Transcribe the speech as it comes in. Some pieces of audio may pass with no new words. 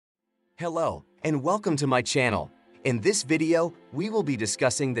Hello, and welcome to my channel. In this video, we will be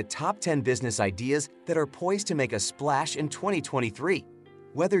discussing the top 10 business ideas that are poised to make a splash in 2023.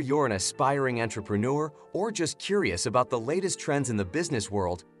 Whether you're an aspiring entrepreneur or just curious about the latest trends in the business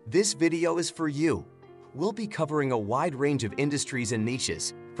world, this video is for you. We'll be covering a wide range of industries and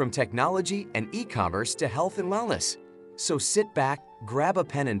niches, from technology and e-commerce to health and wellness. So sit back, grab a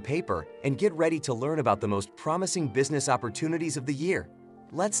pen and paper, and get ready to learn about the most promising business opportunities of the year.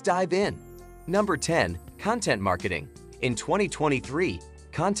 Let's dive in. Number 10. Content marketing. In 2023,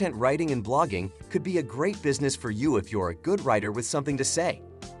 content writing and blogging could be a great business for you if you're a good writer with something to say.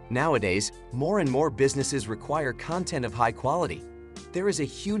 Nowadays, more and more businesses require content of high quality. There is a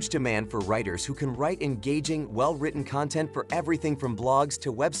huge demand for writers who can write engaging, well-written content for everything from blogs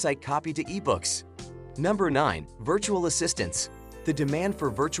to website copy to ebooks. Number 9. Virtual assistants. The demand for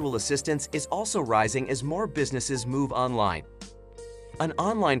virtual assistants is also rising as more businesses move online. An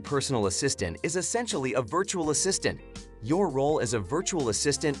online personal assistant is essentially a virtual assistant. Your role as a virtual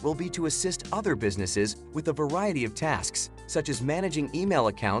assistant will be to assist other businesses with a variety of tasks, such as managing email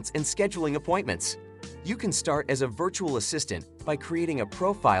accounts and scheduling appointments. You can start as a virtual assistant by creating a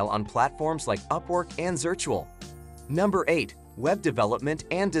profile on platforms like Upwork and Zirtual. Number 8. Web development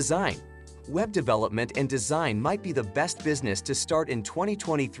and design. Web development and design might be the best business to start in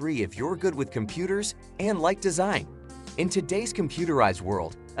 2023 if you're good with computers and like design. In today's computerized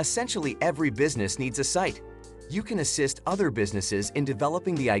world, essentially every business needs a site. You can assist other businesses in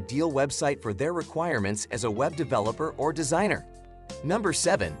developing the ideal website for their requirements as a web developer or designer. Number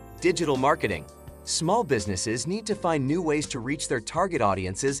 7. Digital marketing. Small businesses need to find new ways to reach their target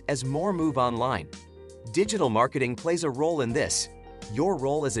audiences as more move online. Digital marketing plays a role in this. Your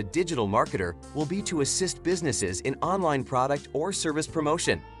role as a digital marketer will be to assist businesses in online product or service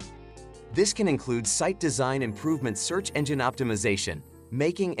promotion. This can include site design improvement, search engine optimization,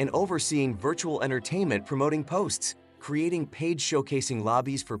 making and overseeing virtual entertainment promoting posts, creating page showcasing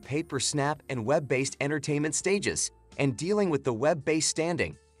lobbies for pay-per-snap and web-based entertainment stages, and dealing with the web-based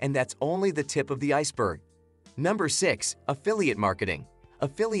standing, and that's only the tip of the iceberg. Number 6. Affiliate marketing.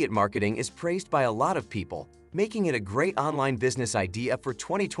 Affiliate marketing is praised by a lot of people, making it a great online business idea for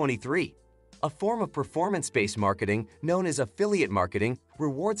 2023. A form of performance-based marketing known as affiliate marketing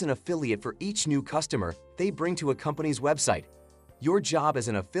rewards an affiliate for each new customer they bring to a company's website. Your job as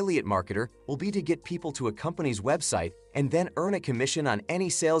an affiliate marketer will be to get people to a company's website and then earn a commission on any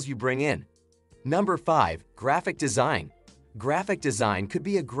sales you bring in. Number 5. Graphic design. Graphic design could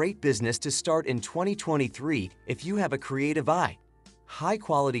be a great business to start in 2023 if you have a creative eye.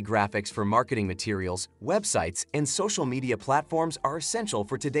 High-quality graphics for marketing materials, websites, and social media platforms are essential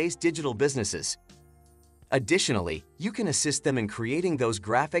for today's digital businesses. Additionally, you can assist them in creating those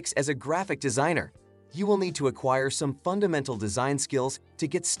graphics as a graphic designer. You will need to acquire some fundamental design skills to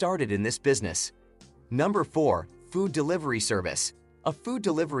get started in this business. Number 4. Food delivery service. A food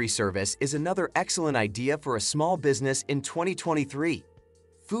delivery service is another excellent idea for a small business in 2023.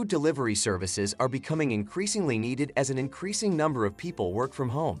 Food delivery services are becoming increasingly needed as an increasing number of people work from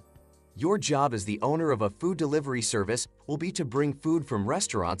home. Your job as the owner of a food delivery service will be to bring food from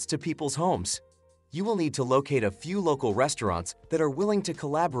restaurants to people's homes. You will need to locate a few local restaurants that are willing to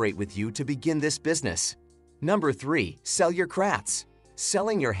collaborate with you to begin this business. Number 3. Sell your crafts.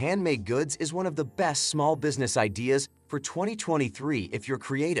 Selling your handmade goods is one of the best small business ideas for 2023 if you're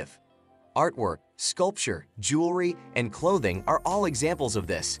creative. Artwork, sculpture, jewelry, and clothing are all examples of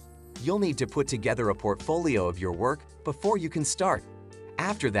this. You'll need to put together a portfolio of your work before you can start.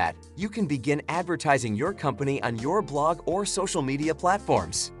 After that, you can begin advertising your company on your blog or social media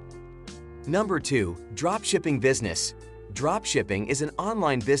platforms. Number 2. Dropshipping business. Dropshipping is an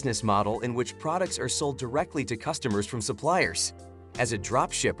online business model in which products are sold directly to customers from suppliers. As a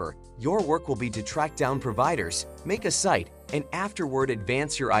dropshipper, your work will be to track down providers, make a site, and afterward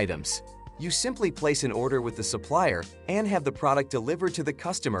advance your items. You simply place an order with the supplier and have the product delivered to the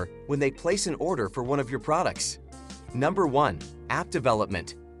customer when they place an order for one of your products. Number 1. App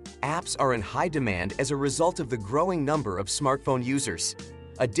development. Apps are in high demand as a result of the growing number of smartphone users.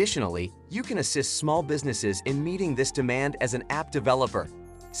 Additionally, you can assist small businesses in meeting this demand as an app developer.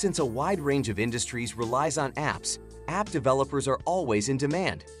 Since a wide range of industries relies on apps, app developers are always in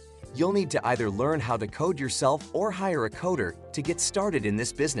demand. You'll need to either learn how to code yourself or hire a coder to get started in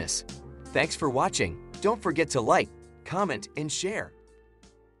this business. Thanks for watching. Don't forget to like, comment, and share.